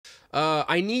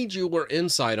I need your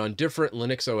insight on different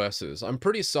Linux OSs. I'm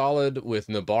pretty solid with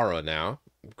Nabara now.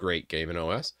 Great game in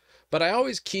OS. But I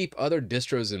always keep other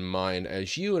distros in mind,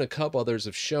 as you and a couple others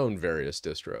have shown various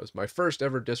distros. My first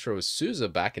ever distro was SUSE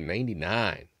back in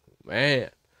 '99. Man.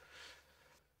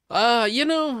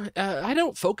 I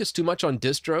don't focus too much on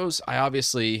distros. I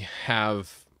obviously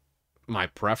have my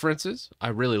preferences. I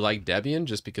really like Debian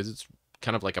just because it's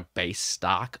kind of like a base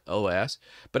stock OS.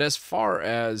 But as far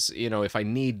as, if I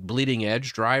need bleeding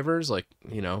edge drivers, like,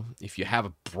 if you have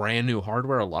a brand new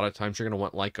hardware, a lot of times you're going to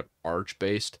want like an Arch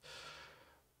based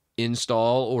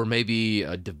install, or maybe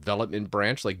a development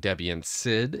branch like Debian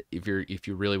SID if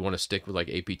you really want to stick with like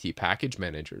APT package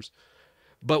managers.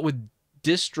 But with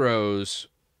distros,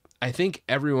 I think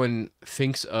everyone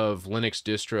thinks of Linux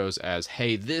distros as,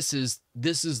 hey, this is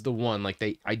the one. Like,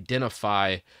 they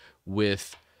identify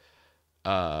with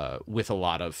a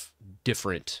lot of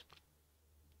different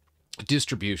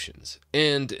distributions,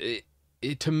 and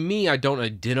to me, I don't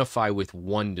identify with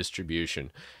one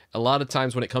distribution. A lot of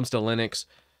times when it comes to Linux,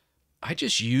 I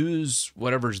just use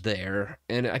whatever's there,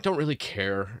 and I don't really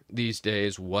care these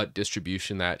days what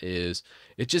distribution that is.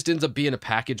 It just ends up being a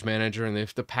package manager, and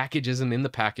if the package isn't in the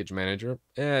package manager,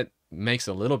 it makes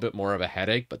a little bit more of a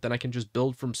headache, but then I can just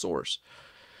build from source.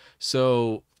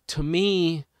 So to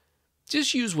me,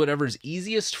 just use whatever's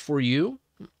easiest for you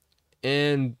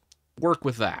and work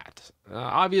with that.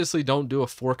 Obviously, don't do a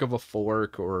fork of a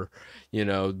fork, or,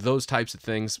 those types of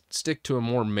things. Stick to a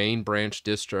more main branch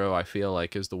distro, I feel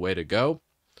like, is the way to go.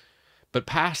 But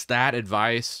past that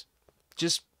advice,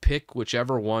 just pick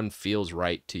whichever one feels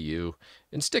right to you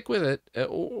and stick with it,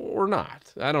 or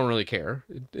not. I don't really care.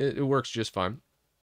 It works just fine.